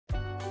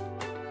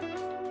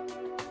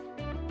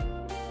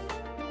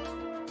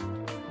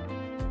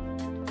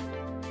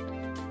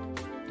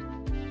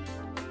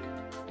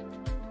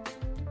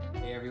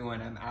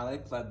everyone, I'm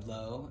Alec,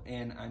 Ludlow,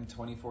 and I'm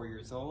 24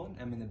 years old.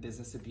 I'm in the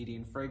business of beauty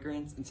and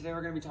fragrance, and today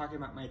we're going to be talking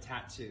about my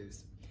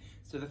tattoos.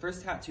 So the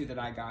first tattoo that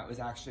I got was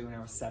actually when I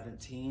was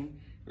 17,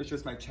 which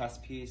was my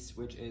chest piece,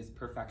 which is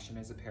perfection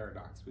is a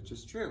paradox, which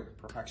is true.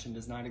 Perfection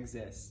does not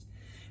exist.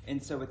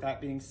 And so with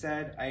that being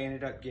said, I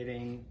ended up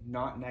getting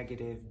not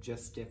negative,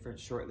 just different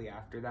shortly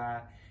after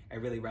that. I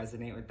really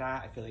resonate with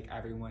that. I feel like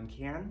everyone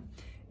can.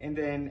 And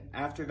then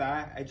after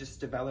that, I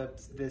just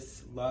developed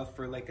this love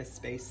for like a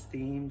space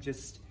theme,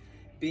 just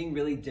being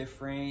really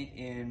different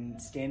and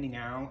standing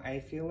out, I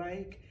feel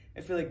like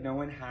no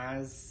one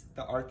has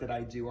the art that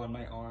I do on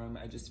my arm.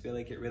 I just feel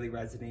like it really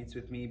resonates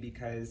with me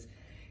because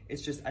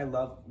it's just, I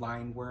love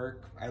line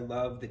work. I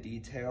love the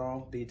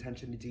detail, the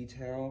attention to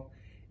detail.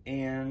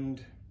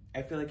 And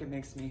I feel like it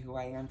makes me who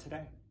I am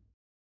today.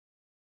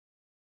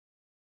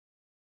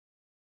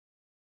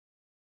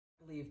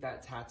 I believe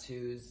that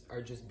tattoos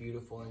are just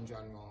beautiful in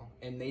general,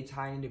 and they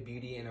tie into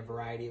beauty in a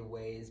variety of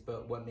ways,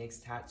 but what makes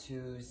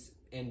tattoos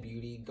and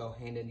beauty go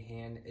hand in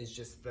hand is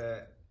just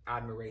the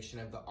admiration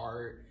of the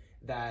art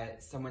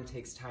that someone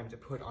takes time to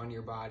put on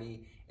your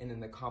body, and then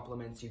the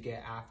compliments you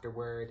get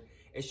afterward.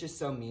 It's just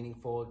so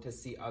meaningful to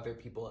see other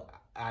people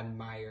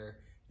admire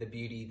the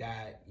beauty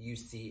that you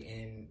see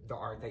in the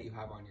art that you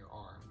have on your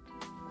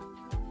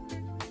arm.